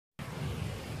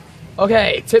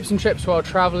Okay, tips and trips while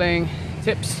traveling.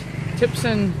 Tips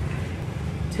and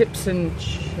chips.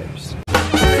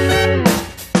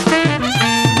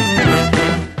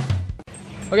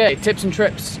 Okay, tips and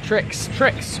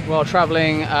tricks while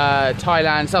traveling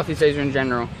Thailand, Southeast Asia in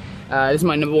general. This is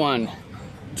my number one.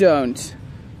 Don't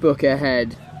book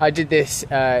ahead. I did this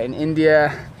in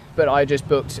India, but I just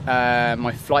booked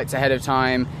my flights ahead of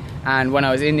time. And when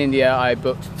I was in India, I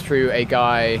booked through a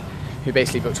guy who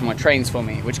basically booked all my trains for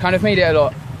me, which kind of made it a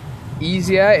lot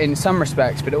easier in some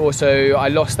respects, but also I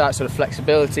lost that sort of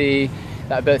flexibility,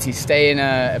 that ability to stay in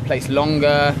a place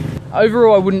longer.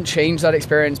 Overall, I wouldn't change that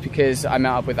experience because I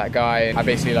met up with that guy. I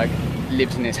basically like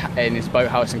lived in his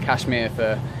boathouse in Kashmir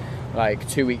for like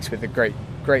 2 weeks with a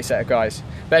great set of guys.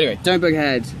 But anyway, don't book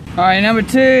ahead. All right, number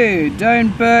two,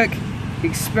 don't book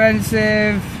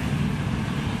expensive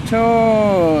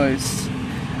tours.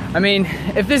 I mean,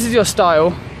 if this is your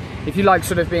style, if you like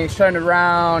sort of being shown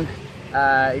around,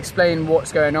 explain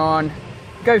what's going on,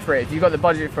 go for it. If you've got the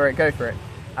budget for it, go for it.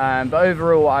 But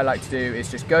overall, what I like to do is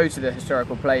just go to the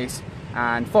historical place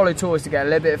and follow tours to get a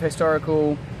little bit of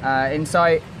historical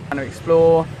insight, kind of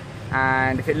explore.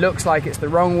 And if it looks like it's the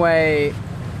wrong way,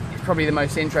 it's probably the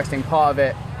most interesting part of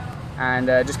it. And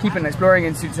just keep on exploring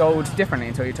until you're told differently,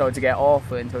 until you're told to get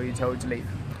off or until you're told to leave.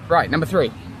 Right, number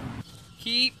three.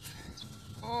 Keep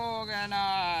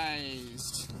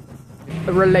organized.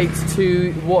 It relates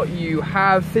to what you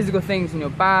have, physical things in your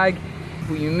bag,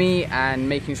 people you meet, and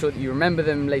making sure that you remember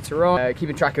them later on.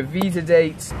 Keeping track of visa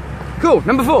dates. Cool,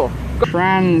 number four.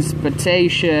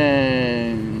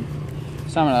 Transportation.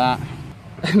 Something like that.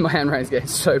 My handwriting's getting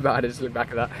so bad, I just look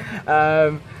back at that.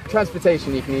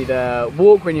 Transportation, you can either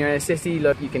walk when you're in a city,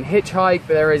 look, you can hitchhike,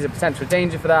 but there is a potential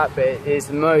danger for that, but it is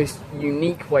the most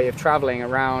unique way of traveling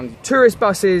around. Tourist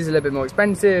buses, a little bit more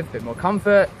expensive, a bit more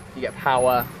comfort, you get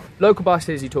power. Local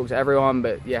buses, you talk to everyone,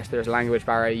 but yes, there's a language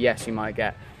barrier, yes, you might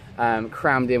get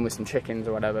crammed in with some chickens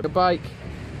or whatever. A bike,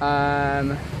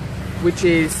 which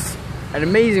is an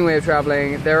amazing way of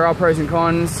traveling. There are pros and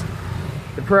cons.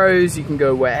 The pros, you can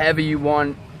go wherever you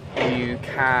want. You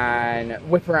can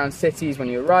whip around cities when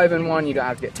you arrive in one. You don't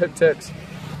have to get tuk-tuks.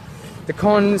 The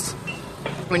cons,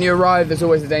 when you arrive, there's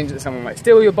always the danger that someone might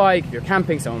steal your bike. If you're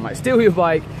camping, someone might steal your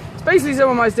bike. It's basically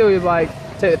someone might steal your bike,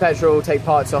 take the petrol, take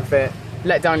parts off it,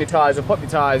 let down your tyres or pop your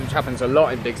tyres, which happens a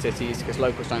lot in big cities because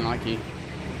locals don't like you.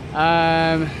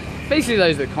 Basically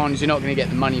those are the cons. You're not going to get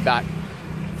the money back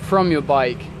from your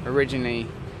bike originally,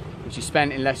 which you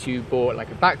spent, unless you bought like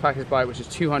a backpacker's bike, which is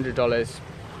 $200.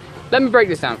 Let me break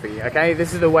this down for you, okay?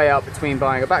 This is the way up between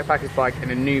buying a backpacker's bike and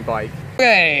a new bike.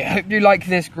 Okay, hope you like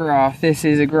this graph. This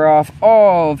is a graph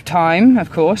of time,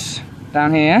 of course,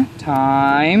 down here.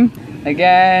 Time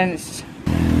against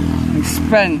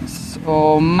expense,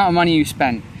 or amount of money you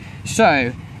spent.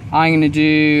 So, I'm gonna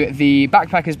do the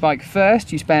backpacker's bike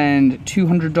first. You spend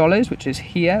 $200, which is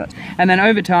here. And then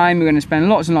over time, you're gonna spend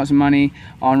lots and lots of money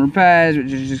on repairs,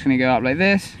 which is just gonna go up like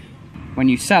this. When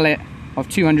you sell it, of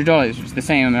 $200, which is the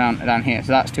same amount down here.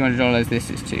 So that's $200, this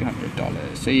is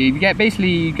 $200. So you get, basically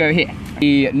you go here.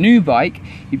 The new bike,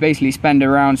 you basically spend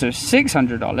around sort of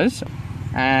 $600,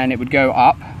 and it would go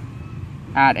up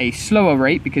at a slower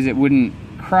rate because it wouldn't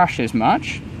crash as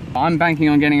much. I'm banking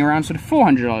on getting around sort of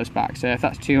 $400 back. So if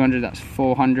that's 200, that's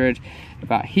 400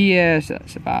 about here. So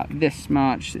that's about this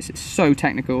much. This is so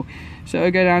technical. So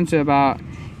it'll go down to about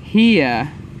here.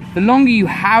 The longer you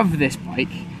have this bike,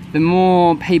 the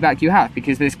more payback you have,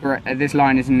 because this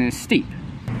line isn't as steep.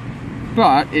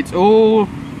 But it's all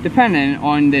dependent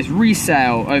on this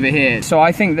resale over here. So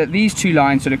I think that these two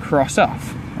lines sort of cross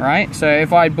off, right? So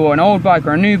if I bought an old bike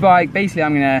or a new bike, basically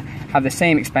I'm gonna have the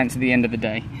same expense at the end of the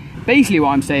day. Basically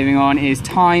what I'm saving on is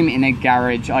time in a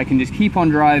garage. I can just keep on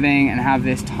driving and have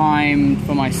this time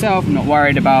for myself. I'm not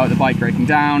worried about the bike breaking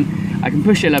down. I can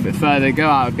push it a little bit further, go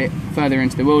out a bit further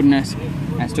into the wilderness,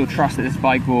 and still trust that this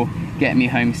bike will get me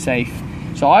home safe.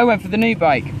 So I went for the new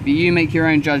bike, but you make your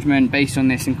own judgment based on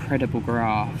this incredible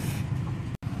graph.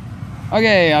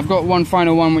 Okay, I've got one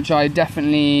final one which I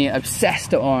definitely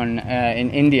obsessed on in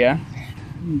India.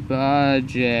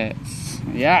 Budgets.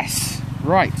 Yes,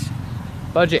 right,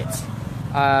 budget.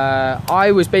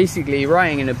 I was basically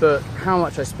writing in a book how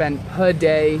much I spent per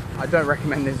day. I don't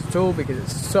recommend this at all because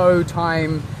it's so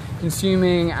time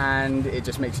consuming and it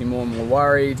just makes you more and more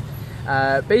worried.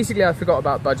 Basically I forgot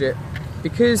about budget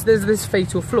because there's this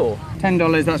fatal flaw.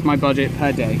 $10, that's my budget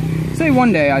per day. Say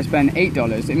one day I spend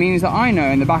 $8, it means that I know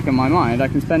in the back of my mind I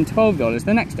can spend $12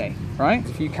 the next day, right?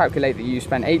 If you calculate that you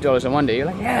spend $8 on one day, you're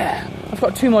like, yeah, I've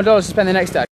got $2 more to spend the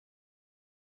next day.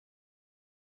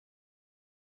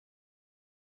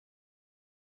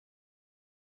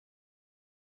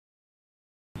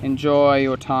 enjoy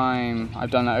your time.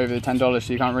 I've done that over the $10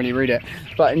 so you can't really read it,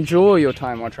 but enjoy your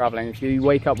time while traveling. If you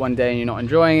wake up one day and you're not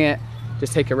enjoying it,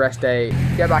 just take a rest day,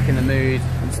 get back in the mood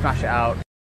and smash it out.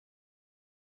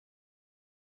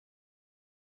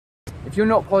 If you're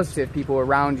not positive, people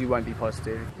around you won't be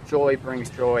positive. Joy brings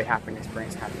joy, happiness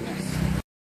brings happiness.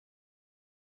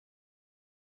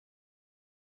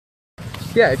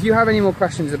 Yeah, if you have any more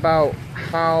questions about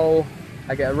how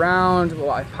I get around, what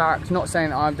I packed, not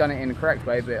saying that I've done it in the correct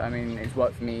way, but I mean, it's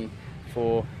worked for me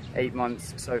for 8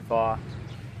 months so far.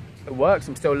 It works,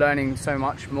 I'm still learning so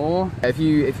much more. If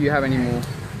you have any more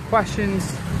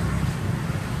questions,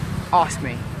 ask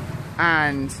me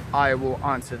and I will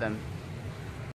answer them.